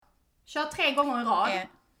Kör 3 gånger i rad.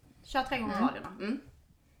 Kör 3 gånger i rad, Jonna.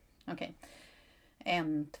 Okej. 1,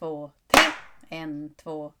 2, 3. 1,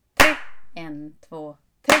 2, 3. 1, 2,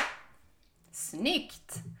 3.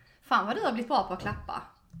 Snyggt! Fan vad du har blivit bra på att klappa.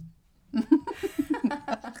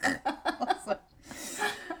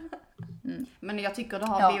 Men jag tycker det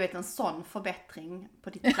har blivit en sån förbättring på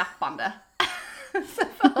ditt klappande.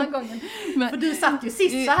 Förra gången. För du satt ju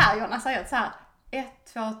sist så här, Jonna, säger så här. 1,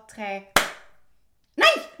 2, 3. Nej!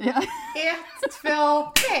 1,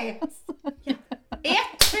 2, 3. 1,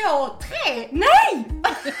 2, 3. Nej!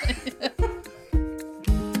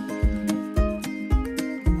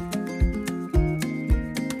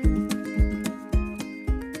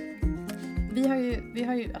 Vi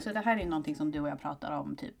har ju, alltså det här är ju någonting som du och jag pratar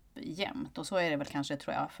om typ jämt. Och så är det väl kanske,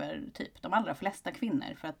 tror jag, för typ de allra flesta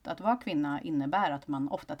kvinnor. För att vara kvinna innebär att man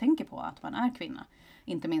ofta tänker på att man är kvinna.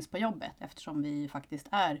 Inte minst på jobbet, eftersom vi faktiskt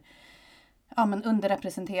är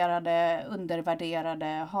underrepresenterade, undervärderade,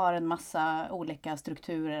 har en massa olika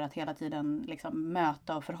strukturer att hela tiden liksom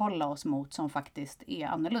möta och förhålla oss mot som faktiskt är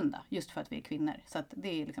annorlunda. Just för att vi är kvinnor. Så att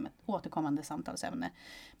det är liksom ett återkommande samtalsämne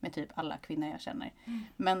med typ alla kvinnor jag känner.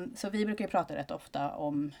 Men så vi brukar ju prata rätt ofta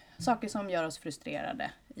om saker som gör oss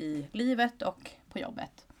frustrerade i livet och på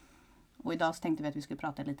jobbet. Och idag så tänkte vi att vi skulle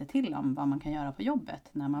prata lite till om vad man kan göra på jobbet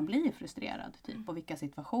när man blir frustrerad. Typ, och vilka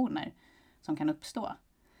situationer som kan uppstå.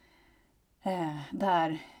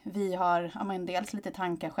 Där vi har dels lite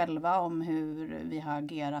tankar själva om hur vi har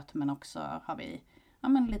agerat, men också har vi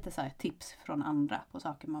lite så här tips från andra på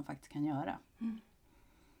saker man faktiskt kan göra.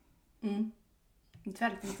 Det är ett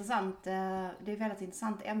väldigt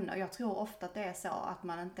intressant ämne, och jag tror ofta att det är så att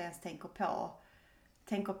man inte ens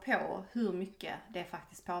tänker på hur mycket det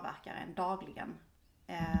faktiskt påverkar en dagligen.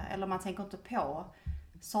 Eller man tänker inte på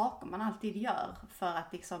saker man alltid gör för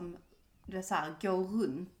att liksom gå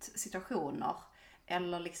runt situationer,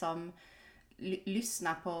 eller liksom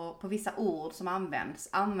lyssna på vissa ord som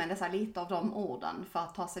använda sig lite av de orden för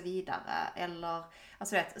att ta sig vidare, eller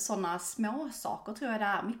sådana små saker tror jag det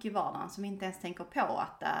är mycket i vardagen som vi inte ens tänker på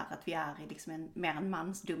att vi är i liksom mer en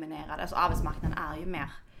mansdominerad, alltså arbetsmarknaden är ju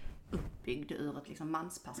mer uppbyggd ur ett liksom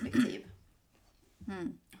mansperspektiv.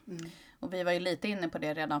 Och vi var ju lite inne på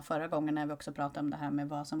det redan förra gången när vi också pratade om det här med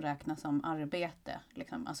vad som räknas som arbete.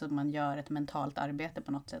 Liksom. Alltså man gör ett mentalt arbete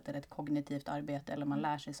på något sätt, eller ett kognitivt arbete, eller man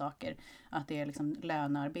lär sig saker. Att det är liksom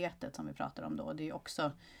lönearbetet som vi pratar om då. Det är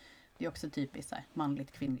också typiskt så här,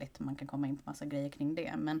 manligt, kvinnligt. Man kan komma in på massa grejer kring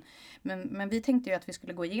det. Men vi tänkte ju att vi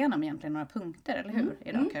skulle gå igenom egentligen några punkter, eller hur?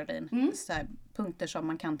 Idag, Caroline? Så här, punkter som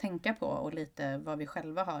man kan tänka på, och lite vad vi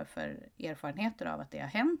själva har för erfarenheter av att det har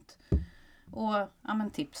hänt. Och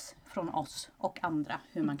tips från oss och andra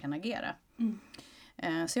hur man kan agera.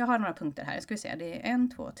 Så jag har några punkter här. Jag ska se. Det är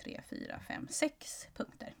 1, 2, 3, 4, 5, 6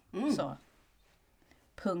 punkter. Så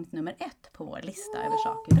punkt nummer 1 på vår lista över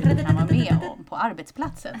saker du kan vara med om på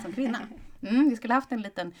arbetsplatsen som kvinna. Vi skulle haft en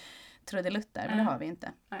liten trudelutt där, men det har vi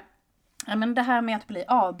inte. Men det här med att bli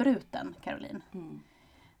avbruten, Caroline.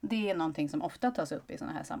 Det är någonting som ofta tas upp i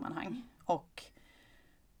sådana här sammanhang. Och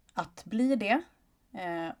att bli det.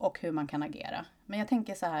 Och hur man kan agera. Men jag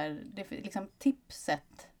tänker så här, det är liksom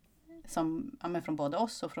tipset som från både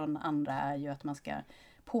oss och från andra är ju att man ska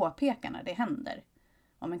påpeka när det händer.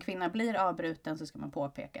 Om en kvinna blir avbruten så ska man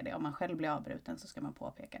påpeka det. Om man själv blir avbruten så ska man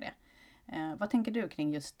påpeka det. Vad tänker du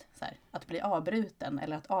kring just så här, att bli avbruten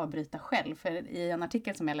eller att avbryta själv? För i en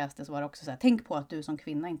artikel som jag läste så var det också så här, tänk på att du som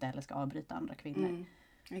kvinna inte heller ska avbryta andra kvinnor.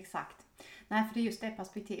 Exakt. Nej, för det är just det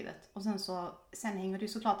perspektivet. Och sen hänger det ju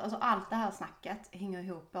såklart, alltså allt det här snacket hänger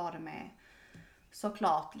ihop både med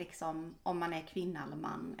såklart liksom om man är kvinna eller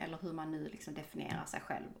man, eller hur man nu liksom definierar sig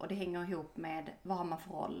själv. Och det hänger ihop med vad har man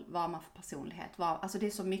för roll, vad har man för personlighet. Alltså det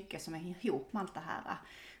är så mycket som hänger ihop med allt det här.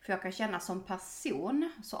 För jag kan känna som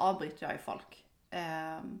person så avbryter jag ju folk.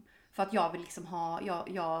 För att jag vill liksom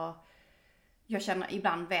jag känner,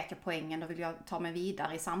 ibland vet jag poängen, då vill jag ta mig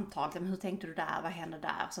vidare i samtalet. Men hur tänkte du där? Vad hände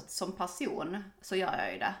där? Så att som person så gör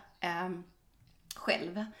jag ju det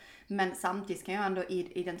själv. Men samtidigt kan jag ändå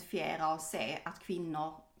identifiera och se att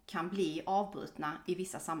kvinnor kan bli avbrutna i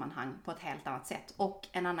vissa sammanhang på ett helt annat sätt. Och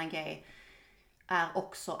en annan grej är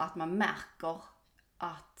också att man märker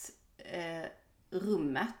att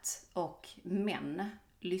rummet och män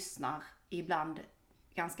lyssnar ibland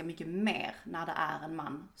ganska mycket mer när det är en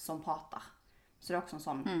man som pratar. Så det är också en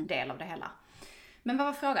sån del av det hela. Men vad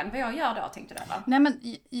var frågan? Vad jag gör då, tänkte du eller? Nej men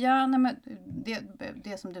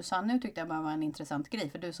det som du sa nu tyckte jag bara var en intressant grej.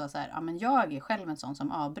 För du sa så här, men jag är själv en sån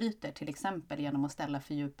som avbryter till exempel genom att ställa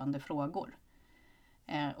fördjupande frågor.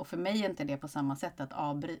 Och för mig är inte det på samma sätt att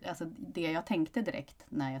avbryta. Alltså det jag tänkte direkt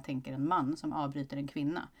när jag tänker en man som avbryter en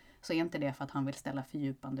kvinna. så är inte det för att han vill ställa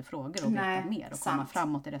fördjupande frågor och veta mer och komma sant.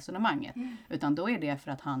 framåt i resonemanget. Utan då är det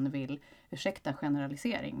för att han vill, ursäkta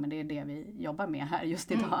generalisering, men det är det vi jobbar med här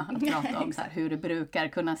just idag, att prata om så här, hur det brukar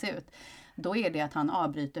kunna se ut. Då är det att han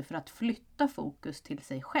avbryter för att flytta fokus till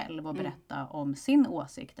sig själv och berätta om sin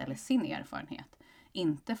åsikt eller sin erfarenhet.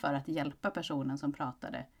 Inte för att hjälpa personen som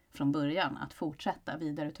pratade från början att fortsätta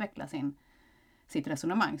vidareutveckla sitt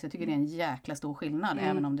resonemang. Så jag tycker det är en jäkla stor skillnad.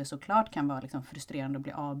 Även om det såklart kan vara liksom frustrerande att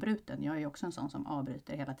bli avbruten. Jag är ju också en sån som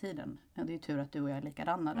avbryter hela tiden. Det är ju tur att du och jag är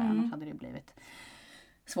likadana där. Annars hade det blivit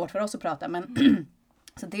svårt för oss att prata.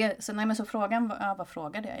 Men så frågan, vad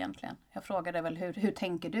frågade jag egentligen? Jag frågade väl hur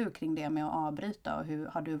tänker du kring det med att avbryta? Och hur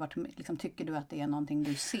har du varit, liksom, tycker du att det är någonting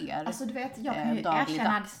du ser? Alltså du vet, jag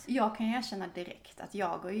kan ju erkänna direkt att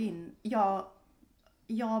jag går in,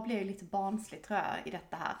 jag blir lite barnslig tror jag i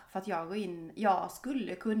detta här. För att jag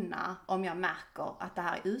skulle kunna, om jag märker att det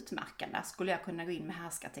här är utmärkande, skulle jag kunna gå in med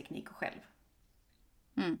härskartekniker själv.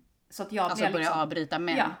 Så att jag alltså blir börja liksom, avbryta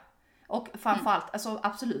med. Ja. Och framförallt, alltså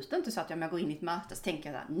absolut inte så att om jag går in i ett möte så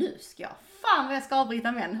tänker jag nu ska jag, fan vad jag ska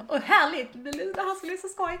avbryta män. Och härligt, det här skulle bli så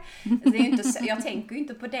skoj. Det är inte, jag tänker ju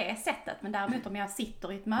inte på det sättet, men däremot om jag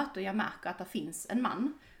sitter i ett möte och jag märker att det finns en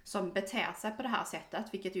man som beter sig på det här sättet,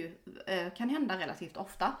 vilket ju kan hända relativt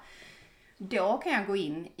ofta, då kan jag gå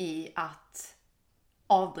in i att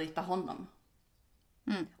avbryta honom.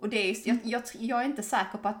 Och det är jag är inte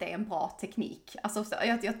säker på att det är en bra teknik. Alltså,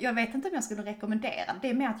 jag vet inte om jag skulle rekommendera. Det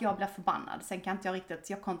är mer att jag blir förbannad. Sen kan inte jag riktigt,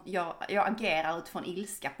 jag agerar utifrån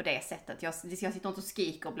ilska på det sättet. Jag sitter inte och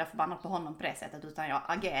skriker och blir förbannad på honom på det sättet, utan jag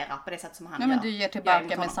agerar på det sätt som han gör. Men du ger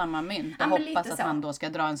tillbaka med samma mynt och hoppas att han då ska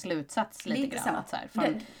dra en slutsats lite grann. Att så här,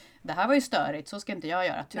 fan, det här var ju störigt, så ska inte jag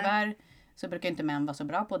göra. Tyvärr så brukar inte män vara så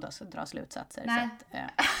bra på att dra slutsatser. Nej. Så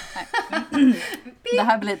att, nej. Det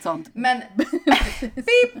här blir ett sånt. Men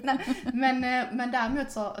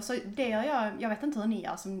däremot så det gör jag vet inte hur ni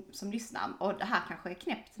gör som lyssnar, och det här kanske är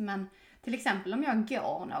knäppt, men till exempel om jag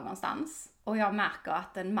går någonstans och jag märker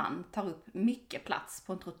att en man tar upp mycket plats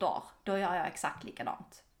på en trottoar, då gör jag exakt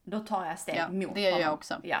likadant. Då tar jag steg mot det gör honom. Jag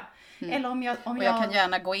också. Ja. Eller om jag kan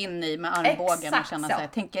gärna gå in i med armbågen och känna så här,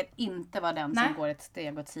 jag tänker inte vara den som går ett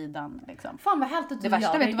steg åt sidan. Liksom. Fan vad härligt att du det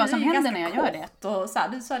värsta, gör vet du vad som händer när jag gör det? Och så här,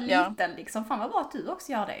 du är så liten liksom. Fan vad bra att du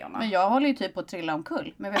också gör det, Jonna. Men jag håller ju typ på att trilla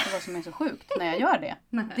omkull. Men vet du vad som är så sjukt när jag gör det?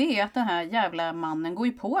 Det är att den här jävla mannen går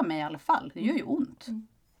ju på mig i alla fall. Det gör ju ont.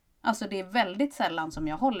 Alltså det är väldigt sällan som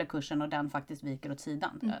jag håller kursen och den faktiskt viker åt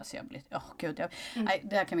sidan. Så jag blir, nej,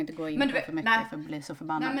 det här kan vi inte gå in på för mycket för att bli så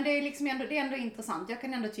förbannad. Nej, men det är liksom det är ändå intressant. Jag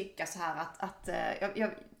kan ändå tycka så här att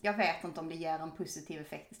jag vet inte om det ger en positiv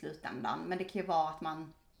effekt i slutändan. Men det kan ju vara att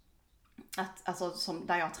man, alltså som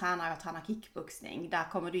där jag tränar kickboxning, där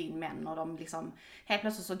kommer du in män och de liksom, helt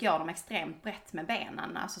plötsligt så går de extremt brett med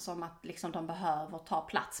benen, alltså som att liksom de behöver ta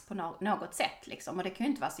plats på något sätt liksom, och det kan ju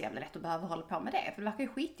inte vara så jävla lätt att behöva hålla på med det, för det verkar ju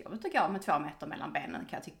skitjobbigt att gå med 2 meter mellan benen,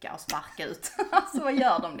 kan jag tycka, och sparka ut. Alltså vad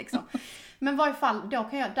gör de liksom? Men i varje fall,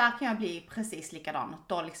 där kan jag bli precis likadan,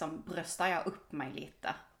 då liksom bröstar jag upp mig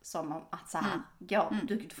lite. Som att så här,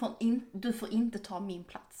 du får inte ta min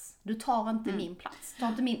plats. Du tar inte min plats. Du tar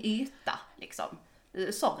inte min yta, liksom.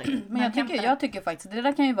 Sorry. Men jag tycker faktiskt, det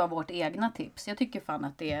där kan ju vara vårt egna tips. Jag tycker fan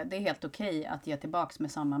att det är helt okej att ge tillbaks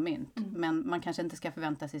med samma mynt. Men man kanske inte ska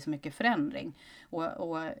förvänta sig så mycket förändring.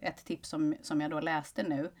 Och ett tips som jag då läste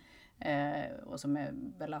nu, och som jag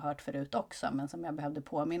väl har hört förut också, men som jag behövde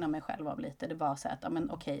påminna mig själv av lite, det var så att,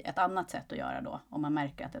 ett annat sätt att göra då, om man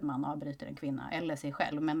märker att en man avbryter en kvinna eller sig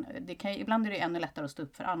själv, men ibland är det ännu lättare att stå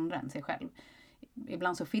upp för andra än sig själv.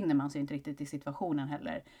 Ibland så finner man sig inte riktigt i situationen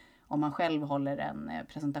heller. Om man själv håller en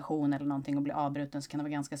presentation eller någonting och blir avbruten, så kan det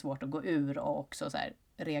vara ganska svårt att gå ur och också så här,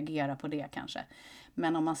 reagera på det kanske.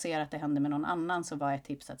 Men om man ser att det händer med någon annan, så var ett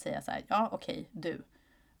tips att säga så här, du,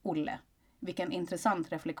 Olle, vilken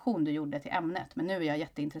intressant reflektion du gjorde till ämnet. Men nu är jag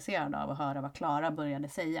jätteintresserad av att höra vad Klara började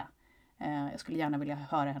säga. Jag skulle gärna vilja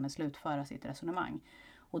höra henne slutföra sitt resonemang.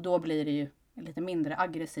 Och då blir det ju lite mindre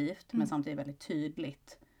aggressivt, men samtidigt väldigt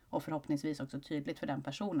tydligt. Och förhoppningsvis också tydligt för den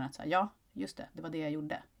personen att säga, just det var det jag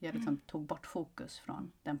gjorde. Jag liksom tog bort fokus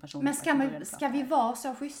från den personen. Men ska vi vara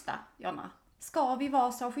så schyssta, Jonna? Ska vi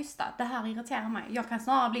vara så schyssta? Det här irriterar mig. Jag kan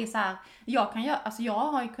snarare bli så här, jag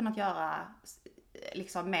har ju kunnat göra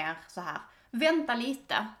liksom mer så här, vänta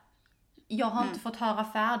lite. Jag har inte fått höra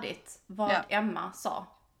färdigt vad Emma sa.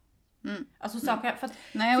 Alltså saker, för att,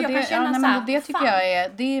 Nej, och för det, jag kan känna så men här, det tycker fan. jag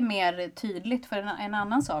är mer tydligt. För en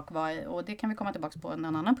annan sak var, och det kan vi komma tillbaka på en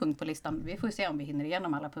annan punkt på listan. Vi får se om vi hinner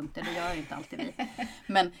igenom alla punkter, det gör inte alltid vi.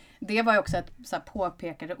 Men det var ju också att så här,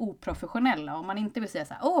 påpeka det oprofessionella. Om man inte vill säga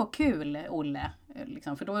så här, åh kul Olle.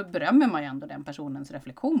 Liksom, för då berömmer man ju ändå den personens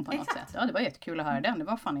reflektion på något Exakt. sätt. Ja, det var jättekul att höra den, det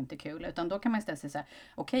var fan inte kul. Utan då kan man istället säga så här,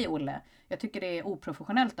 okej Olle, jag tycker det är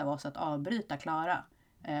oprofessionellt av oss att avbryta Klara.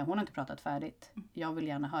 Hon har inte pratat färdigt. Jag vill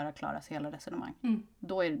gärna höra Klaras hela resonemang.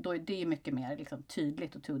 Då är det mycket mer liksom,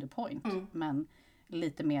 tydligt och to the point. Men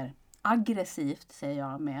lite mer aggressivt säger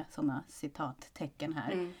jag med sådana citattecken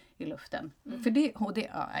här i luften. För det,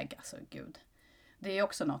 alltså gud. Det är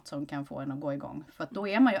också något som kan få en att gå igång. För att då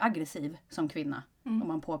är man ju aggressiv som kvinna. Om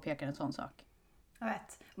man påpekar en sån sak. Jag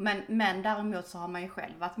vet. Men däremot så har man ju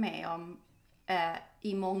själv varit med om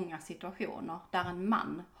i många situationer där en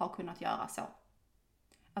man har kunnat göra så.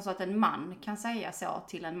 Alltså att en man kan säga så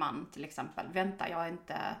till en man till exempel. Vänta, jag är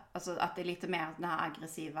inte... Alltså att det är lite mer den här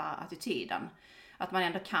aggressiva attityden. Att man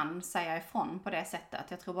ändå kan säga ifrån på det sättet.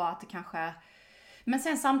 Jag tror bara att det kanske... Men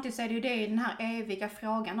sen samtidigt så är det ju det den här eviga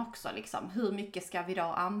frågan också. Liksom. Hur mycket ska vi då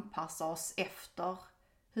anpassa oss efter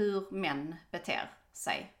hur män beter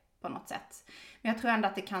sig på något sätt. Men jag tror ändå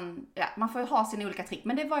att det kan... Ja, man får ju ha sina olika trick.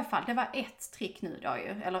 Men det var i fall, det var ett trick nu då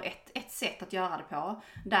ju. Eller ett sätt att göra det på.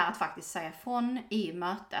 Där att faktiskt säga ifrån i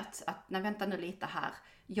mötet. Att nej, vänta nu lite här.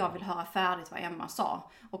 Jag vill höra färdigt vad Emma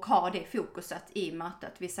sa. Och ha det fokuset i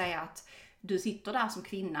mötet. Vi säger att du sitter där som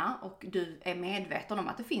kvinna och du är medveten om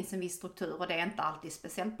att det finns en viss struktur och det är inte alltid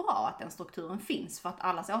speciellt bra att den strukturen finns för att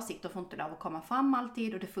allas åsikter får inte lov att komma fram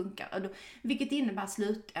alltid och det funkar. Vilket innebär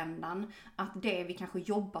slutändan att det vi kanske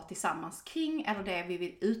jobbar tillsammans kring eller det vi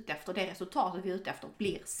vill ut efter, det resultatet vi är ute efter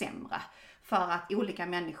blir sämre. För att olika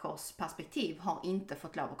människors perspektiv har inte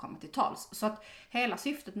fått lov att komma till tals. Så att hela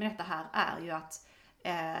syftet med detta här är ju att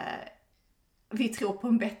vi tror på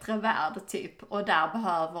en bättre värld typ. Och där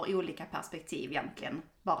behöver olika perspektiv egentligen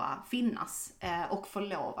bara finnas. Och få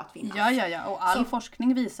lov att finnas. Ja. Och all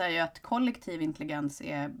forskning visar ju att kollektiv intelligens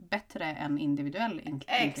är bättre än individuell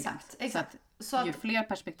intelligens. Exakt. Så att ju fler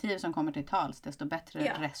perspektiv som kommer till tals, desto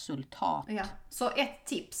bättre resultat. Ja. Så ett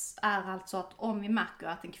tips är alltså att om vi märker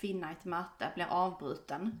att en kvinna i ett möte blir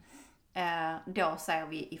avbruten. Då säger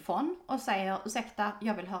vi ifrån och säger ursäkta,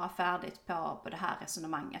 jag vill höra färdigt på det här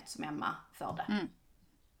resonemanget som Emma förde.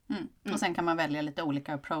 Och sen kan man välja lite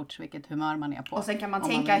olika approach, vilket humör man är på. Och sen kan man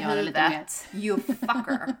tänka i huvudet, you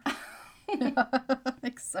fucker. Ja,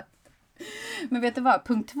 exakt. Men vet du vad,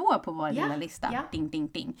 punkt 2 på vår lilla lista, ding, ding,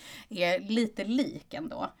 ding, är lite lik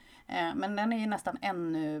ändå. Men den är ju nästan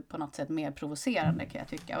ännu på något sätt mer provocerande kan jag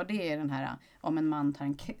tycka. Och det är den här, om en man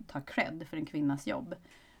tar cred för en kvinnas jobb.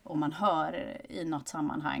 Och man hör i något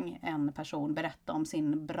sammanhang en person berätta om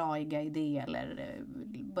sin braiga idé eller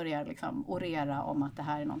börjar liksom orera om att det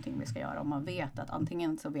här är någonting vi ska göra. Och man vet att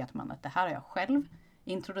antingen så vet man att det här har jag själv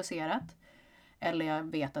introducerat. Eller jag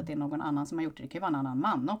vet att det är någon annan som har gjort det. Det kan ju vara en annan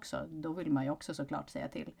man också. Då vill man ju också såklart säga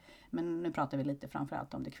till. Men nu pratar vi lite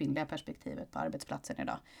framförallt om det kvinnliga perspektivet på arbetsplatsen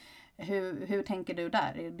idag. Hur tänker du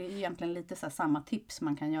där? Det är egentligen lite så här samma tips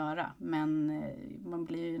man kan göra. Men man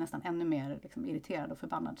blir ju nästan ännu mer liksom irriterad och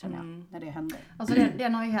förbannad känner jag när det händer. Alltså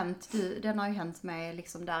den har ju hänt mig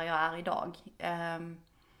liksom där jag är idag.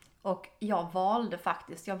 Och jag valde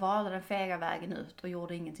den fega vägen ut och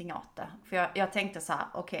gjorde ingenting åt det. För jag tänkte så här,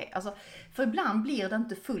 okej, alltså, för ibland blir det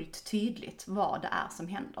inte fullt tydligt vad det är som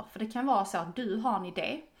händer. För det kan vara så att du har en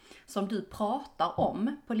idé som du pratar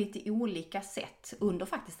om på lite olika sätt under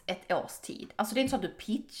faktiskt ett års tid. Alltså det är inte så att du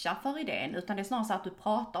pitchar för idén, utan det är snarare så att du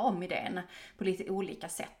pratar om idén på lite olika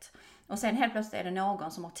sätt. Och sen helt plötsligt är det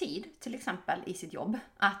någon som har tid, till exempel i sitt jobb,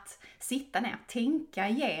 att sitta ner, tänka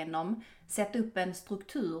igenom, sätta upp en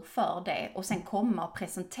struktur för det och sen komma och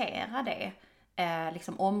presentera det,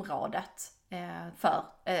 liksom området för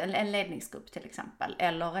en ledningsgrupp till exempel,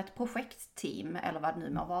 eller ett projektteam eller vad det nu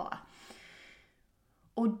må vara.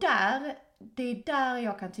 Och det är där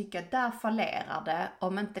jag kan tycka att där fallerar det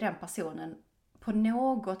om inte den personen på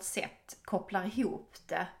något sätt kopplar ihop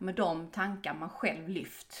det med de tankar man själv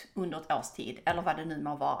lyft under ett års tid. Eller vad det nu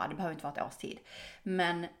må vara, det behöver inte vara ett års tid.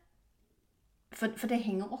 Men för det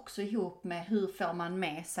hänger också ihop med hur får man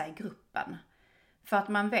med sig gruppen. För att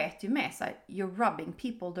man vet ju med sig, you're rubbing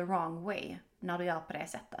people the wrong way när du gör på det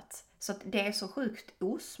sättet. Så att det är så sjukt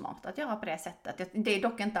osmart att göra på det sättet. Det är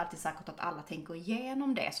dock inte alltid säkert att alla tänker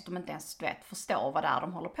igenom det så att de inte ens förstår vad det är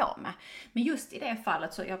de håller på med. Men just i det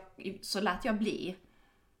fallet så lät jag bli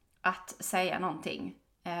att säga någonting.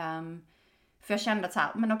 För jag kände att så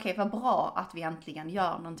här, men okej, vad bra att vi äntligen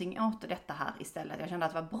gör någonting åt detta här istället. Jag kände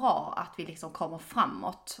att det var bra att vi liksom kommer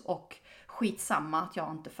framåt och skitsamma att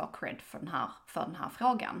jag inte får cred för den här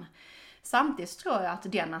frågan. Samtidigt tror jag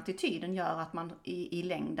att den attityden gör att man i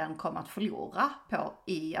längden kommer att förlora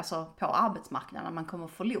på arbetsmarknaden. Man kommer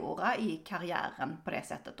att förlora i karriären på det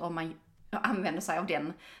sättet om man använder sig av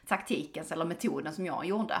den taktiken eller metoden som jag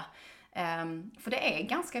gjorde. För det är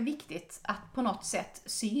ganska viktigt att på något sätt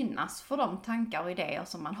synas för de tankar och idéer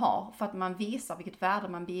som man har, för att man visar vilket värde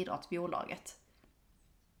man bidrar till bolaget.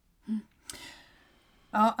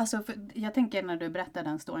 Ja, alltså jag tänker när du berättar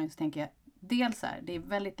den storyn så tänker jag dels här, det är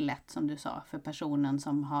väldigt lätt som du sa för personen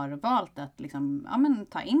som har valt att liksom,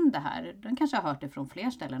 ta in det här. Den kanske har hört det från fler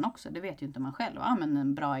ställen också, det vet ju inte man själv.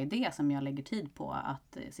 En bra idé som jag lägger tid på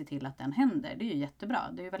att se till att den händer, det är ju jättebra.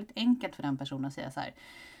 Det är ju väldigt enkelt för den personen att säga så här,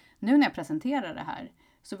 nu när jag presenterar det här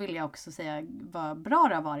så vill jag också säga vad bra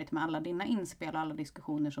det har varit med alla dina inspel och alla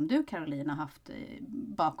diskussioner som du, Caroline, har haft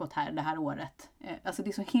bakåt här det här året. Alltså det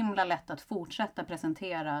är så himla lätt att fortsätta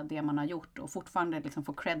presentera det man har gjort och fortfarande liksom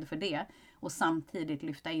få cred för det. Och samtidigt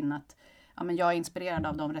lyfta in att jag är inspirerad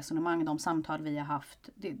av de resonemang, de samtal vi har haft.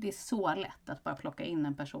 Det är så lätt att bara plocka in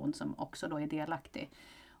en person som också då är delaktig.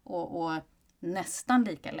 Och nästan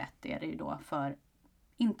lika lätt är det ju då för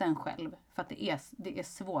inte en själv, för att det är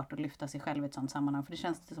svårt att lyfta sig själv i ett sådant sammanhang. För det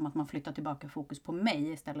känns som att man flyttar tillbaka fokus på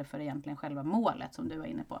mig istället för egentligen själva målet som du var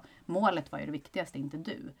inne på. Målet var ju det viktigaste, inte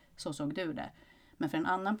du. Så såg du det. Men för en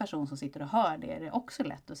annan person som sitter och hör det är det också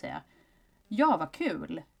lätt att säga, ja vad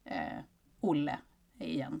kul, Olle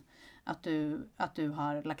igen. Att du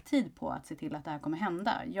har lagt tid på att se till att det här kommer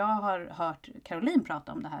hända. Jag har hört Caroline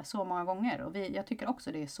prata om det här så många gånger och jag tycker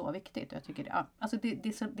också det är så viktigt. Och jag tycker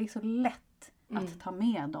det är så lätt att ta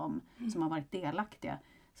med dem som har varit delaktiga.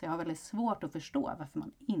 Så jag har väldigt svårt att förstå varför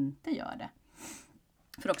man inte gör det.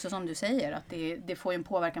 För också som du säger, att det får ju en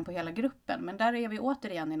påverkan på hela gruppen. Men där är vi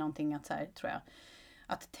återigen i någonting att, så här, tror jag,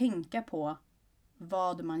 att tänka på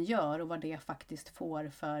vad man gör och vad det faktiskt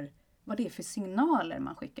får vad det är för signaler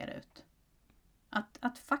man skickar ut.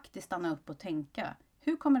 Att faktiskt stanna upp och tänka,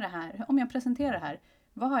 hur kommer det här, om jag presenterar det här,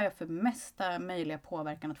 vad har jag för mesta möjliga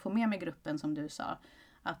påverkan att få med mig gruppen som du sa?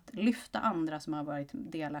 Att lyfta andra som har varit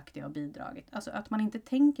delaktiga och bidragit. Alltså att man inte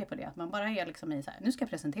tänker på det. Att man bara är liksom i så här, nu ska jag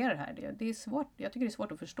presentera det här. Det är svårt, jag tycker det är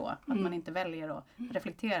svårt att förstå. Att man inte väljer att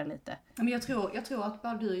reflektera lite. Men jag tror att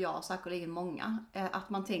både du och jag, säkerligen många, att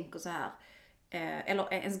man tänker så här.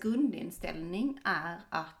 Eller ens grundinställning är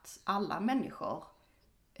att alla människor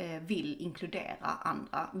vill inkludera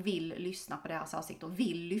andra, vill lyssna på deras åsikter,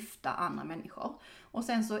 vill lyfta andra människor. Och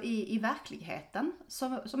sen så i verkligheten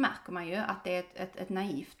så märker man ju att det är ett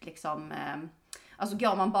naivt liksom, alltså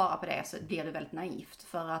går man bara på det så blir det väldigt naivt,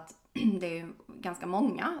 för att det är ju ganska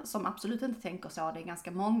många som absolut inte tänker så, det är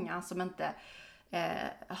ganska många som inte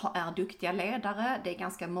är duktiga ledare, det är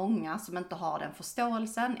ganska många som inte har den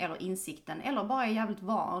förståelsen eller insikten eller bara är jävligt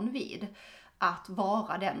van vid att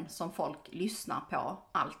vara den som folk lyssnar på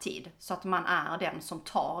alltid. Så att man är den som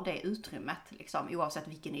tar det utrymmet, liksom, oavsett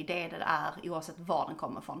vilken idé det är, oavsett var den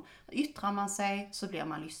kommer från. Yttrar man sig så blir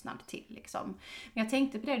man lyssnad till. Liksom. Men jag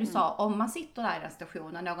tänkte på det du sa, om man sitter där i den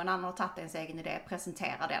stationen, någon annan har tagit ens egen idé,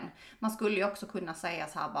 presenterar den. Man skulle ju också kunna säga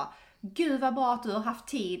så här bara, gud vad bra att du har haft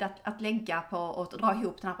tid att lägga på och dra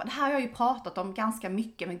ihop den här. Det här har jag ju pratat om ganska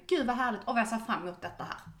mycket, men gud vad härligt, och jag ser fram emot detta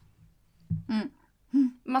här.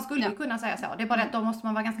 Man skulle ju kunna säga så. Det är bara att då måste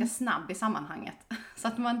man vara ganska snabb i sammanhanget. Så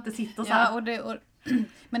att man inte sitter så här. Ja,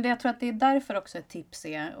 men jag tror att det är därför också ett tips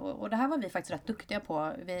är, och det här var vi faktiskt rätt duktiga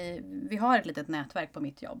på. Vi har ett litet nätverk på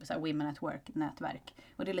mitt jobb, så här Women at Work-nätverk.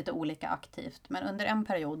 Och det är lite olika aktivt. Men under en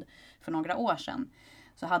period för några år sedan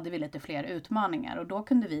så hade vi lite fler utmaningar. Och då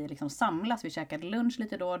kunde vi liksom samlas, vi käkade lunch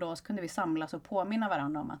lite då och då. Så kunde vi samlas och påminna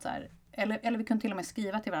varandra om att så här, eller vi kunde till och med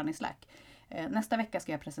skriva till varandra i Slack. Nästa vecka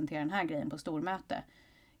ska jag presentera den här grejen på stormöte.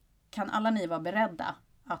 Kan alla ni vara beredda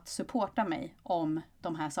att supporta mig om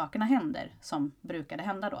de här sakerna händer som brukade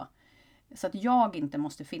hända då? Så att jag inte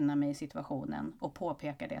måste finna mig i situationen och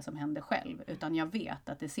påpeka det som händer själv. Utan jag vet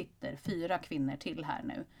att det sitter 4 kvinnor till här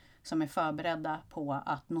nu som är förberedda på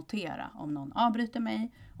att notera om någon avbryter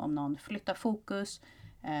mig, om någon flyttar fokus.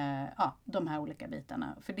 De här olika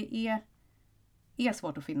bitarna. För det är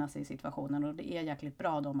svårt att finna sig i situationen och det är jäkligt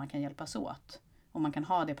bra då om man kan hjälpas åt. Och man kan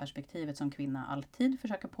ha det perspektivet som kvinna alltid,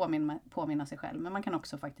 försöka påminna sig själv. Men man kan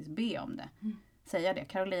också faktiskt be om det. Säga det,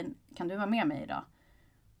 Caroline, kan du vara med mig idag?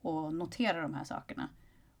 Och notera de här sakerna.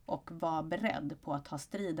 Och vara beredd på att ta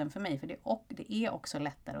striden för mig. För det är också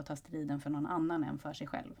lättare att ta striden för någon annan än för sig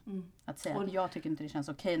själv. Att säga att jag tycker inte det känns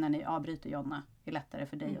okej när ni avbryter Jonna. Det är lättare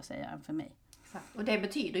för dig att säga än för mig. Och det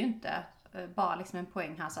betyder ju inte bara liksom en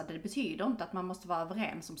poäng här, så att det betyder inte att man måste vara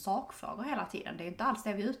överens om sakfrågor hela tiden. Det är inte alls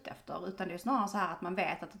det vi är ute efter, utan det är snarare så här att man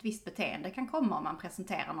vet att ett visst beteende kan komma om man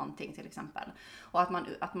presenterar någonting till exempel. Och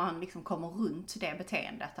att man liksom kommer runt det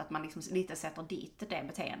beteendet, att man liksom lite sätter dit det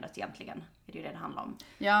beteendet egentligen. Det är ju det handlar om.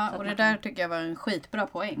 Ja, och det där tycker jag var en skitbra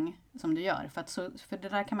poäng som du gör. För det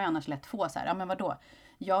där kan man annars lätt få så här, ja men vadå?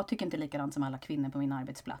 Jag tycker inte likadant som alla kvinnor på min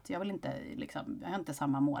arbetsplats. Jag har inte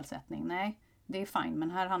samma målsättning. Nej, det är fine.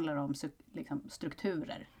 Men här handlar det om liksom,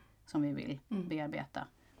 strukturer som vi vill bearbeta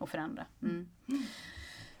och förändra.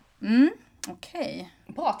 Okej.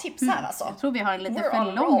 Bra tips här alltså. Jag tror vi har en lite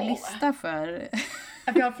för lång lista för...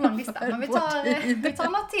 Vi har en för lång lista, men vi tar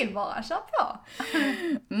något till bara. Kör på.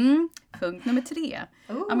 Punkt nummer 3.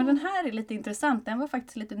 Ja, men den här är lite intressant. Den var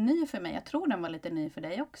faktiskt lite ny för mig. Jag tror den var lite ny för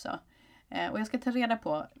dig också. Och jag ska ta reda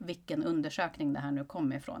på vilken undersökning det här nu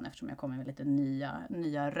kommer ifrån, eftersom jag kommer med lite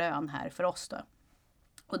nya rön här för oss då.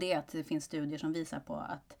 Och det är att det finns studier som visar på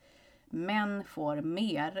att män får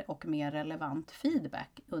mer och mer relevant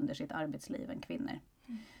feedback under sitt arbetsliv än kvinnor.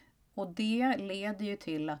 Och det leder ju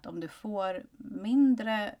till att om du får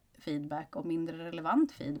mindre feedback och mindre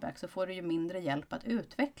relevant feedback, så får du ju mindre hjälp att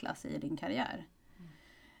utvecklas i din karriär.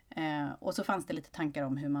 Och så fanns det lite tankar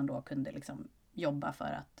om hur man då kunde liksom jobba för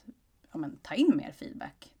att ta in mer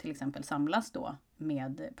feedback. Till exempel samlas då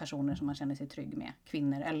med personer som man känner sig trygg med.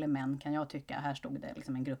 Kvinnor eller män kan jag tycka. Här stod det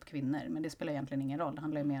liksom en grupp kvinnor. Men det spelar egentligen ingen roll. Det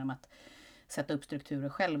handlar ju mer om att sätta upp strukturer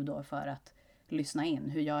själv då för att lyssna in.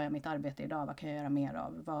 Hur gör jag mitt arbete idag? Vad kan jag göra mer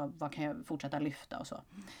av? Vad kan jag fortsätta lyfta och så.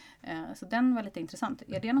 Så den var lite intressant.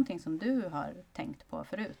 Är det någonting som du har tänkt på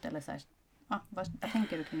förut? Eller så här, vad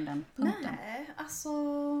tänker du kring den punkten? Nej, alltså...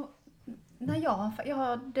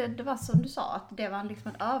 Det var som du sa, att det var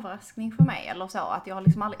liksom en överraskning för mig eller så, att jag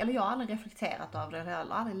har aldrig reflekterat över det,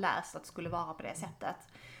 eller aldrig läst att det skulle vara på det sättet.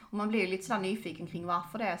 Och man blir ju lite sådär nyfiken kring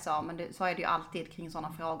varför det är så, men så är det ju alltid kring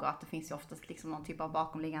sådana frågor, att det finns ju oftast liksom någon typ av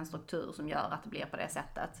bakomliggande struktur som gör att det blir på det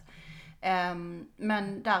sättet.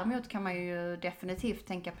 Men däremot kan man ju definitivt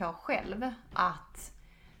tänka på själv att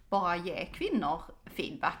bara ge kvinnor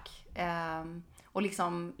feedback. Och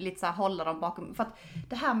liksom lite så här hålla dem bakom, för att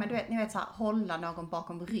det här med ni vet så här, hålla någon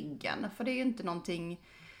bakom ryggen, för det är ju inte någonting,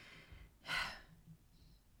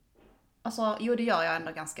 alltså jo, det gör jag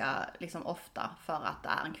ändå ganska liksom ofta för att det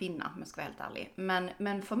är en kvinna, om jag ska vara helt ärlig.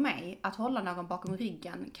 Men för mig, att hålla någon bakom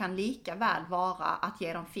ryggen kan lika väl vara att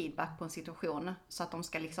ge dem feedback på en situation så att de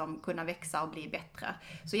ska liksom kunna växa och bli bättre.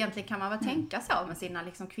 Så egentligen kan man väl tänka så med sina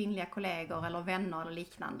liksom kvinnliga kollegor eller vänner eller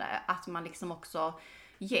liknande, att man liksom också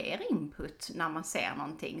ger input när man ser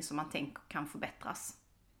någonting som man tänker kan förbättras.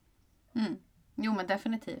 Jo, men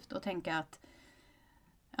definitivt. Och tänka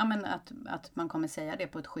att man kommer säga det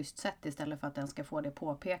på ett schysst sätt istället för att den ska få det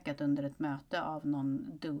påpekat under ett möte av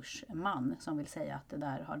någon douche-man som vill säga att det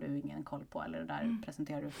där har du ingen koll på, eller det där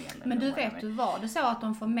presenterar du fel. Men du vet du vad, du sa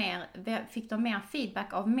att fick de mer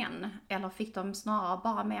feedback av män, eller fick de snarare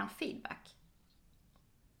bara mer feedback?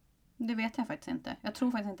 Det vet jag faktiskt inte. Jag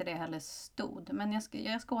tror faktiskt inte det heller stod. Men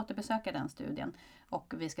jag ska återbesöka den studien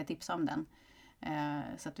och vi ska tipsa om den.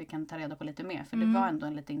 Så att vi kan ta reda på lite mer. För det var ändå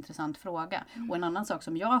en lite intressant fråga. Och en annan sak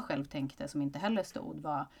som jag själv tänkte som inte heller stod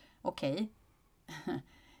var okej.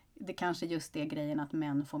 Det kanske just är grejen att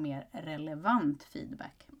män får mer relevant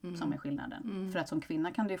feedback som är skillnaden. För att som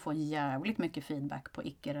kvinna kan du få jävligt mycket feedback på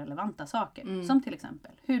icke-relevanta saker. Som till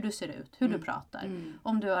exempel hur du ser ut, hur du pratar.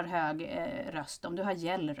 Om du har hög röst, om du har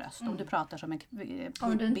gäll röst, om du pratar som en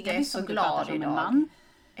om du inte är så glad idag. En man.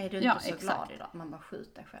 Är du inte så glad idag? Man bara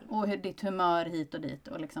skjuter dig själv. Och ditt humör hit och dit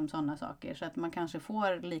och liksom sådana saker. Så att man kanske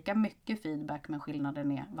får lika mycket feedback, men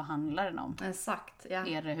skillnaden är vad handlar den om? Exakt, ja.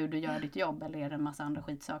 Är det hur du gör ditt jobb eller är det en massa andra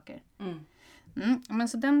skitsaker? Men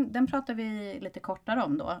så den pratar vi lite kortare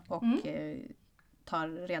om då och tar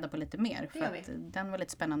reda på lite mer. För att den var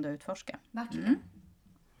lite spännande att utforska. Verkligen.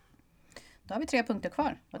 Då har vi 3 punkter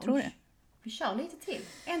kvar. Vad tror du? Vi kör lite till.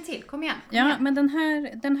 En till, kom igen. Men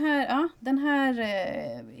den här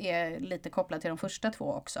är lite kopplad till de första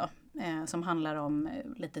 2 också. Som handlar om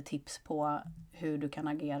lite tips på hur du kan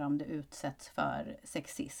agera om du utsätts för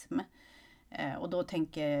sexism. Och då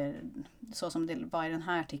så som det var i den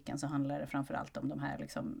här artikeln, så handlar det framförallt om de här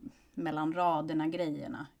liksom mellan raderna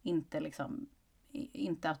grejerna.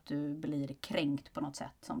 Inte att du blir kränkt på något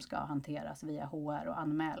sätt som ska hanteras via HR och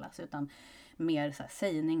anmälas, utan mer så här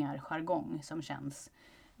sägningar, jargong som känns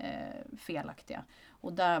felaktiga.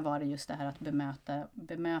 Och där var det just det här att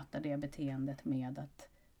bemöta det beteendet med att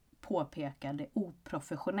påpeka det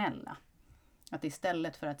oprofessionella. Att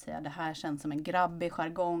istället för att säga det här känns som en grabbig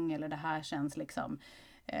jargong eller det här känns liksom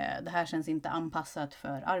det här känns inte anpassat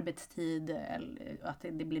för arbetstid, eller att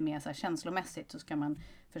det blir mer så här känslomässigt, så ska man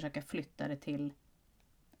försöka flytta det till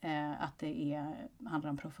att det handlar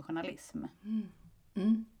om professionalism.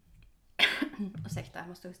 Ursäkta, jag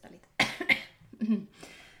måste hosta lite.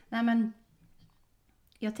 Nej, men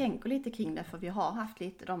jag tänker lite kring det, för vi har haft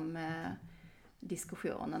lite de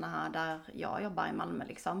diskussionerna här där jag jobbar i Malmö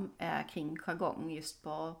liksom, kring jargong just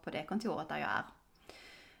på det kontoret där jag är.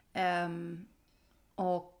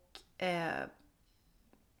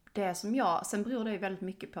 Det som sen beror det ju väldigt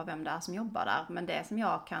mycket på vem det är som jobbar där, men det som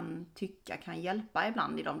jag kan tycka kan hjälpa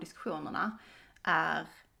ibland i de diskussionerna är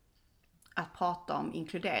att prata om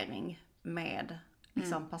inkludering med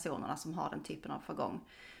liksom personerna som har den typen av jargong.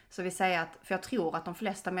 Så vi säger att, för jag tror att de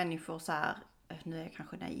flesta människor så här, nu är jag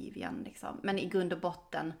kanske naiv igen liksom, men i grund och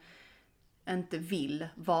botten inte vill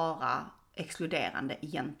vara exkluderande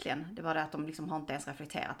egentligen. Det var det att de liksom har inte ens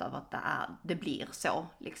reflekterat över att det blir så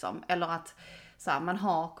liksom. Eller att så här, man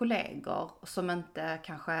har kollegor som inte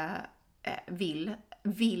kanske vill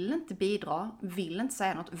inte bidra, vill inte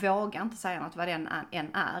säga något, vågar inte säga något vad det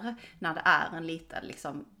än är, när det är en lite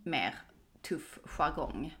liksom mer tuff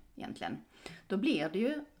jargong egentligen. Då blir det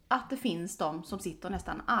ju att det finns de som sitter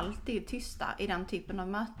nästan alltid tysta i den typen av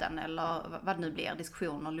möten, eller vad det nu blir,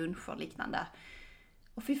 diskussioner, luncher och liknande.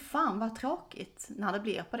 Och fy fan vad tråkigt när det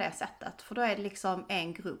blir på det sättet. För då är det liksom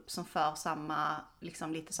en grupp som för samma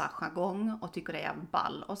liksom lite så här jargong och tycker det är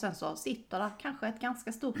ball. Och sen så sitter där kanske ett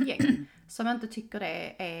ganska stort gäng som inte tycker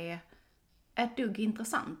det är ett dugg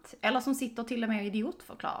intressant. Eller som sitter till och med och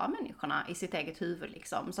idiotförklarar människorna i sitt eget huvud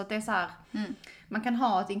liksom. Så att det är så här, man kan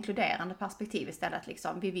ha ett inkluderande perspektiv istället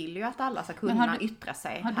liksom. Vi vill ju att alla ska kunna yttra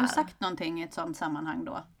sig här. Har du sagt någonting i ett sådant sammanhang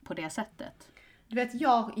då, på det sättet? Du vet,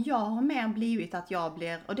 jag har mer blivit att jag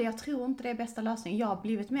blir, och det jag tror inte det är bästa lösningen, jag har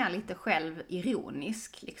blivit mer lite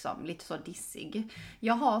självironisk, liksom, lite så dissig.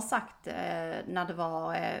 Jag har sagt när det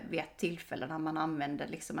var vid ett tillfälle när man använde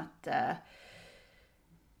liksom att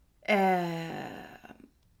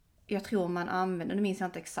jag tror man använde, nu minns jag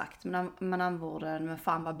inte exakt, men man använde den med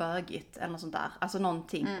fan vad bögigt eller något sånt där, alltså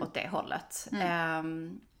någonting åt det hållet.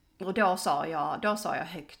 Och då sa jag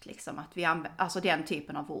högt liksom att alltså den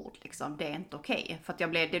typen av ord liksom, det är inte okej. För att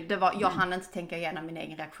jag hann inte tänka igenom min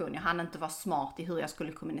egen reaktion. Jag hann inte vara smart i hur jag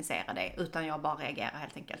skulle kommunicera det, utan jag bara reagerar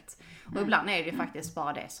helt enkelt. Och ibland är det ju faktiskt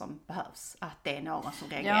bara det som behövs, att det är någon som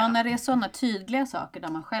reagerar. Ja, när det är sådana tydliga saker där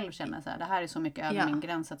man själv känner så här, det här är så mycket över min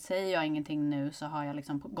gräns, att säger jag ingenting nu så har jag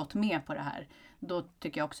liksom gått med på det här. Då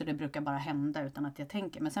tycker jag också det brukar bara hända utan att jag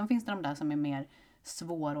tänker. Men sen finns det de där som är mer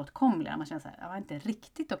svåråtkomliga. Man känner så här, det var inte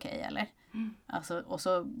riktigt okej, eller? Alltså, och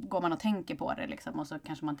så går man och tänker på det liksom, och så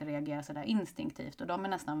kanske man inte reagerar så där instinktivt. Och de är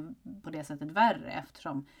nästan på det sättet värre,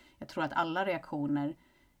 eftersom jag tror att alla reaktioner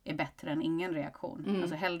är bättre än ingen reaktion.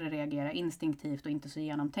 Alltså hellre reagera instinktivt och inte så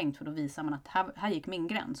genomtänkt, för då visar man att här gick min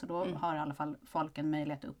gräns, och då har i alla fall folk en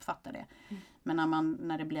möjlighet att uppfatta det. Men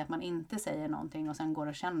när det blir att man inte säger någonting och sen går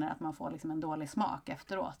och känner att man får liksom en dålig smak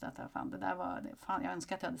efteråt, att fan, jag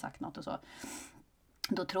önskar att jag hade sagt något och så.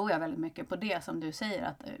 Då tror jag väldigt mycket på det som du säger,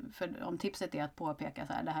 att för om tipset är att påpeka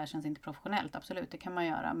så här, det här känns inte professionellt, absolut, det kan man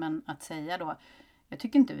göra, men att säga då, jag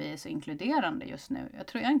tycker inte vi är så inkluderande just nu.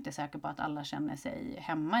 Jag är inte säker på att alla känner sig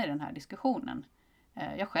hemma i den här diskussionen.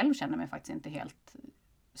 Jag själv känner mig faktiskt inte helt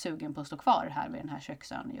sugen på att stå kvar här vid den här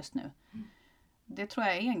köksön just nu. Det tror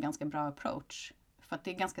jag är en ganska bra approach. För att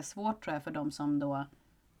det är ganska svårt, tror jag, för de som då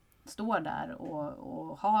står där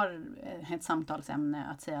och har ett samtalsämne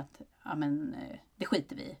att säga att det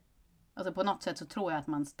skiter vi. Alltså på något sätt så tror jag att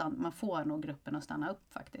man får nog gruppen att stanna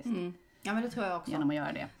upp faktiskt. Ja, men det tror jag också. Genom att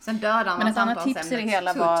göra det. Sen dödar man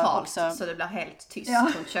samtalsämnet totalt, också, så det blir helt tyst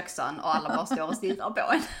runt köksön och alla bara står och stirrar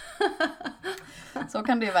på en. Så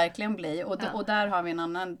kan det ju verkligen bli. Och där har vi en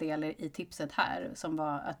annan del i tipset här, som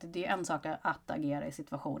var att det är en sak att agera i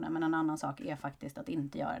situationen, men en annan sak är faktiskt att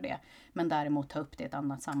inte göra det. Men däremot ta upp det i ett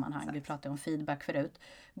annat sammanhang. Exakt. Vi pratade om feedback förut.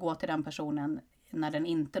 Gå till den personen när den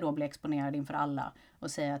inte då blir exponerad inför alla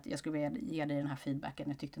och säga att jag skulle vilja ge dig den här feedbacken,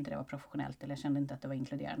 jag tyckte inte det var professionellt eller jag kände inte att det var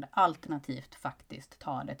inkluderande. Alternativt faktiskt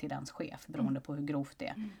ta det till dens chef, beroende på hur grovt det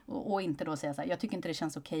är. Och inte då säga så här, jag tycker inte det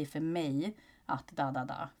känns okej för mig att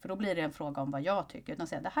för då blir det en fråga om vad jag tycker, utan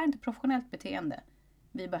säga, det här är inte professionellt beteende,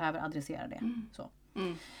 vi behöver adressera det. Så.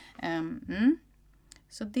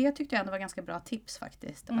 Så det tyckte jag ändå var ganska bra tips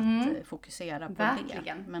faktiskt, att fokusera på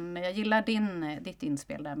det. Men jag gillar ditt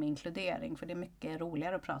inspel där med inkludering, för det är mycket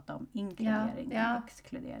roligare att prata om inkludering än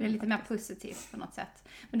exkludering. Det är lite mer positivt på något sätt.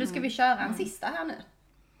 Men då ska vi köra en sista här nu.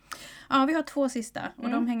 Ja, vi har 2 sista och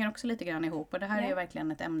de hänger också lite grann ihop. Och det här är ju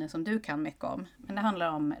verkligen ett ämne som du kan mycket om. Men det handlar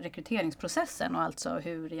om rekryteringsprocessen och alltså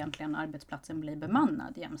hur egentligen arbetsplatsen blir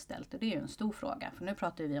bemannad jämställt. Och det är ju en stor fråga. För nu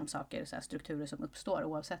pratar vi om saker, så här, strukturer som uppstår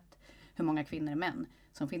oavsett hur många kvinnor och män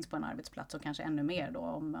som finns på en arbetsplats. Och kanske ännu mer då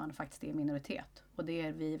om man faktiskt är minoritet. Och det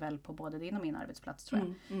är vi väl på både din och min arbetsplats tror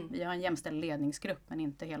jag. Vi har en jämställd ledningsgrupp men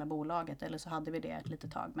inte hela bolaget. Eller så hade vi det ett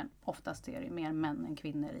litet tag. Men oftast är det mer män än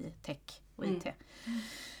kvinnor i tech och IT.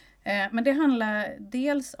 Men det handlar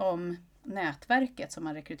dels om nätverket som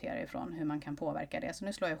man rekryterar ifrån, hur man kan påverka det. Så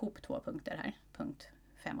nu slår jag ihop 2 punkter här, punkt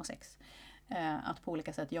 5 och 6. Att på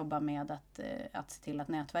olika sätt jobba med att se till att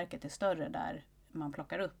nätverket är större där man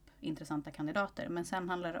plockar upp intressanta kandidater. Men sen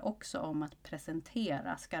handlar det också om att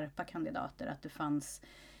presentera skarpa kandidater. Att det fanns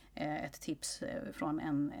ett tips från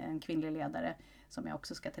en kvinnlig ledare som jag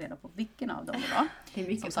också ska ta reda på vilken av dem det var. Det är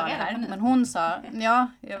mycket som sa det här. Men hon sa,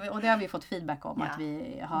 ja, och det har vi fått feedback om att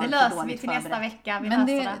vi har det löser vi till nästa vecka. Vi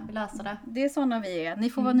löser det. Det är sådana vi är. Ni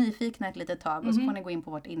får vara nyfikna ett litet tag och så får ni gå in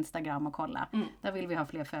på vårt Instagram och kolla. Där vill vi ha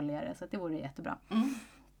fler följare så det vore jättebra.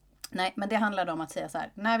 Nej, men det handlar om att säga så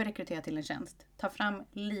här, när vi rekryterar till en tjänst, ta fram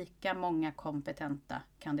lika många kompetenta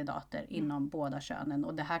kandidater inom båda könen.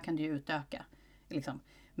 Och det här kan du ju utöka liksom,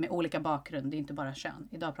 med olika bakgrund, det är inte bara kön.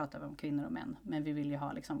 Idag pratar vi om kvinnor och män, men vi vill ju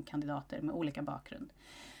ha liksom, kandidater med olika bakgrund.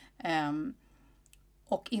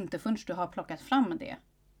 Och inte förrän du har plockat fram det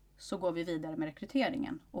så går vi vidare med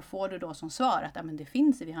rekryteringen. Och får du då som svar att men det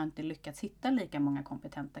finns, vi har inte lyckats hitta lika många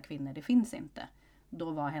kompetenta kvinnor, det finns inte.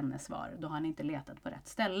 Då var hennes svar, då har ni inte letat på rätt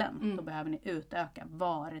ställen. Då behöver ni utöka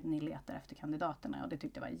var ni letar efter kandidaterna. Och det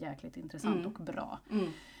tyckte jag var jäkligt intressant och bra.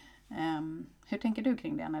 Hur tänker du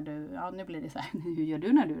kring det när du, nu blir det så här, hur gör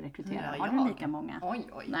du när du rekryterar? Har du lika många? Oj,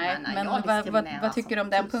 nej, men vad tycker du om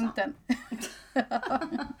den punkten?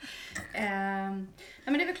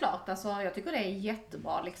 Men det är väl klart, alltså, jag tycker det är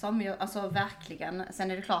jättebra liksom. Alltså verkligen.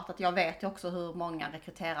 Sen är det klart att jag vet också hur många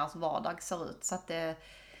rekryterares vardag ser ut. Så att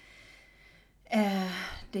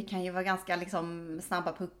det kan ju vara ganska liksom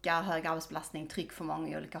snabba puckar, hög arbetsbelastning, tryck för många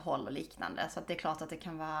i olika håll och liknande. Så att det är klart att det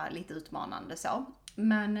kan vara lite utmanande så.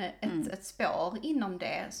 Men ett spår inom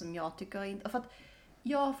det som jag tycker inte... För att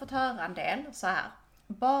jag har fått höra en del så här.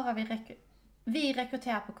 Bara vi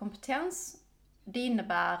rekryterar på kompetens. Det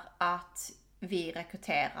innebär att vi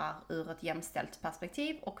rekryterar ur ett jämställt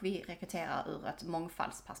perspektiv och vi rekryterar ur ett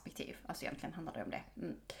mångfaldsperspektiv. Alltså egentligen handlar det om det.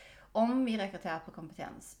 Om vi rekryterar på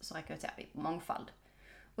kompetens så rekryterar vi på mångfald.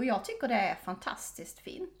 Och jag tycker det är fantastiskt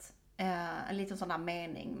fint. En liten sån där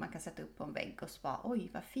mening man kan sätta upp på en vägg och så bara, oj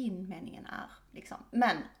vad fin meningen är. Liksom.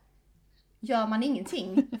 Men gör man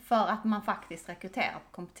ingenting för att man faktiskt rekryterar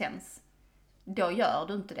på kompetens, då gör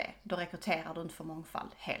du inte det. Då rekryterar du inte för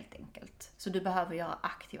mångfald helt enkelt. Så du behöver göra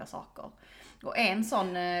aktiva saker. Och en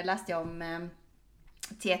sån läste jag om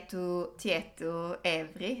Tieto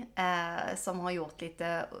Evry som har gjort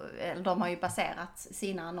lite, de har ju baserat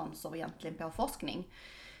sina annonser egentligen på forskning.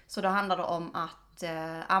 Så då handlar det om att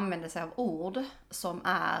använda sig av ord som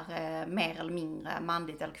är mer eller mindre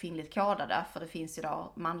manligt eller kvinnligt kodade. För det finns ju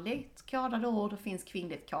då manligt kodade ord och det finns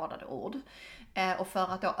kvinnligt kodade ord. Och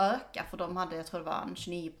för att då öka, för de hade, jag tror det var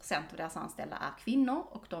 29% av deras anställda är kvinnor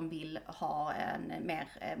och de vill ha en mer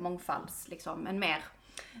mångfalds, liksom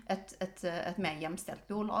ett mer jämställt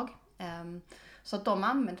bolag. Så att de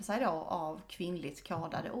använder sig då av kvinnligt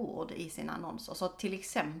kodade ord i sina annonser. Så till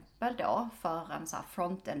exempel då för en så här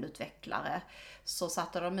frontend-utvecklare så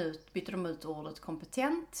bytte de ut ordet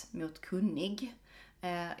kompetent mot kunnig.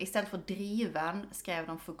 Istället för driven skrev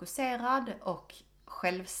de fokuserad och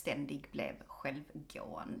självständig blev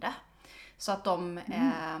självgående. Så att de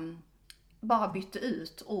bara bytte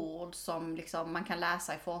ut ord som liksom man kan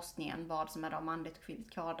läsa i forskningen vad som är då manligt och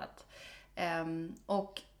kvinnligt kodat.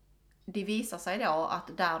 Och det visar sig då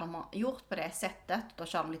att där de har gjort på det sättet, då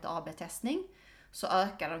kör de lite AB-testning, så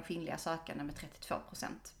ökar de kvinnliga sökande med 32%.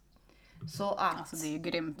 Så att, alltså det är ju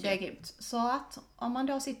grymt. Det är grymt. Så att om man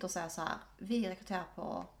då sitter och säger så här, vi rekryterar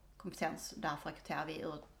på kompetens, därför rekryterar vi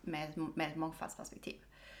med ett mångfaldsperspektiv.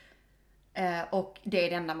 Och det är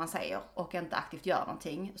det enda man säger och inte aktivt gör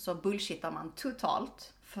någonting, så bullshittar man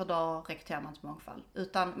totalt, för då rekryterar man inte mångfald.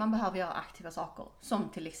 Utan man behöver göra aktiva saker, som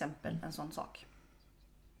till exempel en sån sak.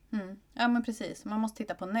 Ja men precis, man måste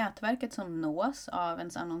titta på nätverket som nås av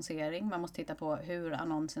ens annonsering. Man måste titta på hur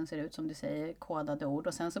annonsen ser ut, som du säger, kodade ord.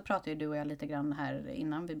 Och sen så pratade ju du och jag lite grann här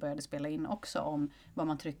innan vi började spela in också om vad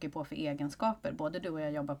man trycker på för egenskaper. Både du och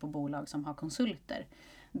jag jobbar på bolag som har konsulter,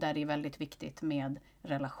 där det är väldigt viktigt med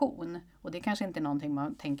relation. Och det är kanske inte är någonting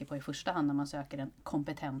man tänker på i första hand när man söker en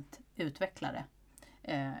kompetent utvecklare.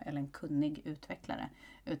 Eller en kunnig utvecklare.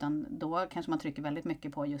 Utan då kanske man trycker väldigt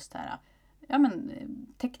mycket på just det här.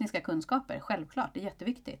 tekniska kunskaper, självklart, det är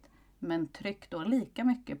jätteviktigt. Men tryck då lika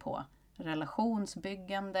mycket på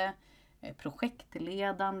relationsbyggande,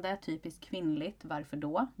 projektledande, typiskt kvinnligt. Varför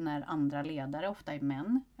då? När andra ledare ofta är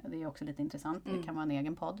män. Det är också lite intressant, det kan vara en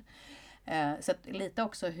egen podd. Så att lite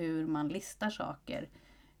också hur man listar saker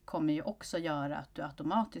kommer ju också göra att du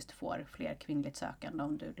automatiskt får fler kvinnligt sökande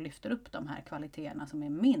om du lyfter upp de här kvaliteterna som är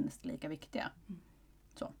minst lika viktiga.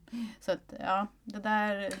 Så att ja, det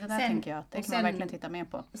där sen, tänker jag att det kan man verkligen titta mer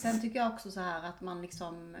på. Sen tycker jag också så här att man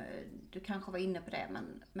liksom, du kanske var inne på det,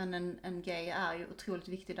 men en grej är ju otroligt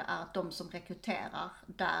viktigt, det är att de som rekryterar,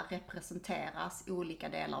 där representeras olika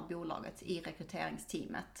delar av bolaget i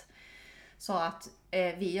rekryteringsteamet. Så att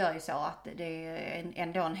vi gör ju så att det är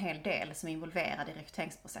ändå en hel del som är involverad i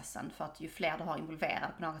rekryteringsprocessen. För att ju fler du har involverad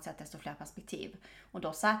på något sätt, desto fler perspektiv. Och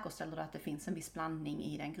då säkerställer du att det finns en viss blandning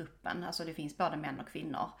i den gruppen. Alltså det finns både män och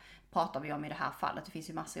kvinnor, pratar vi om i det här fallet. Det finns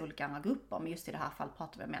ju massa olika andra grupper, men just i det här fallet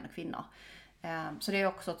pratar vi om män och kvinnor. Så det är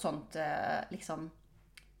också ett sånt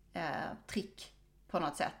trick på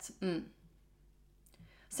något sätt.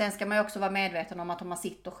 Sen ska man ju också vara medveten om att om man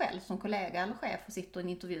sitter själv som kollega eller chef och sitter i en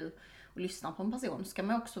intervju och lyssnar på en person, ska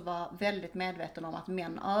man också vara väldigt medveten om att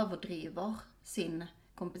män överdriver sin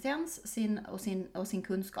kompetens och sin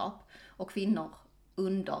kunskap, och kvinnor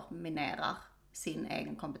underminerar sin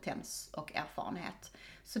egen kompetens och erfarenhet.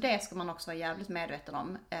 Så det ska man också vara jävligt medveten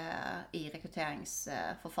om i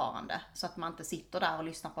rekryteringsförfarande, så att man inte sitter där och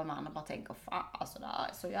lyssnar på en man och bara tänker, fan alltså det här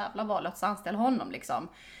är så jävla bra, låt oss anställa honom liksom.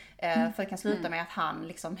 För det kan sluta med att han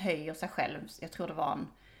liksom höjer sig själv. Jag tror det var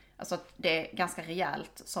alltså det är ganska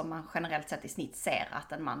rejält som man generellt sett i snitt ser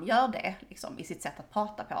att en man gör det liksom, i sitt sätt att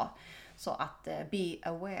prata på. Så att be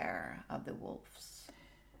aware of the wolves.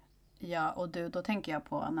 Ja, och då tänker jag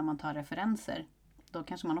på när man tar referenser. Då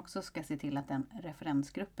kanske man också ska se till att den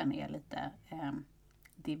referensgruppen är lite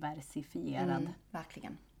diversifierad.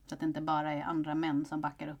 Verkligen. Så att det inte bara är andra män som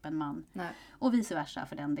backar upp en man. Nej. Och vice versa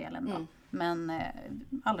för den delen då. Men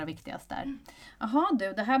allra viktigast där. Jaha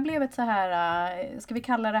du, det här blev ett så här, ska vi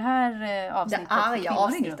kalla det här avsnittet det arga kvinnor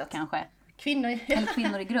avsnittet. I grupp kanske? Eller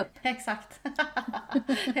kvinnor i grupp. Exakt.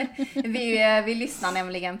 vi lyssnar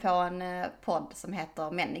nämligen på en podd som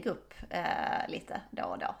heter Män i grupp lite då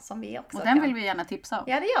och då. Som vi också och den vill vi gärna tipsa om.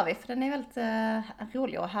 Ja, det gör vi, för den är väldigt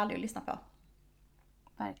rolig och härlig att lyssna på.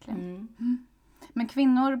 Verkligen. Men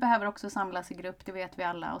kvinnor behöver också samlas i grupp, det vet vi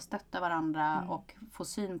alla, och stötta varandra och få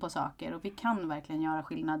syn på saker. Och vi kan verkligen göra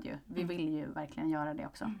skillnad ju. Vi vill ju verkligen göra det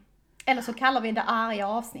också. Eller så kallar vi det arga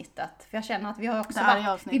avsnittet. För jag känner att vi har också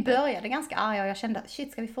vi började ganska arga och jag kände,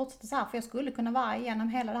 shit, ska vi fortsätta så här? För jag skulle kunna vara igenom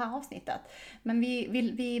hela det här avsnittet. Men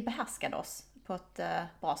vi behärskade oss på ett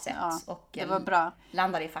bra sätt. Ja, och det var bra.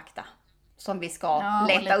 Landade i fakta. Som vi ska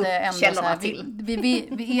leta upp källorna till.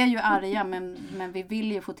 Vi är ju arga, men vi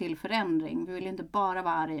vill ju få till förändring. Vi vill ju inte bara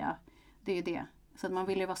vara arga. Det är ju det. Så att man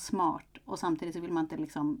vill ju vara smart. Och samtidigt så vill man inte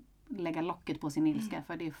liksom lägga locket på sin ilska.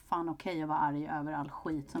 För det är fan okej att vara arg över all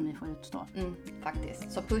skit som vi får utstå.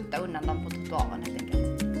 Faktiskt. Så putta undan dem på trottoaren helt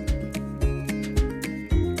enkelt.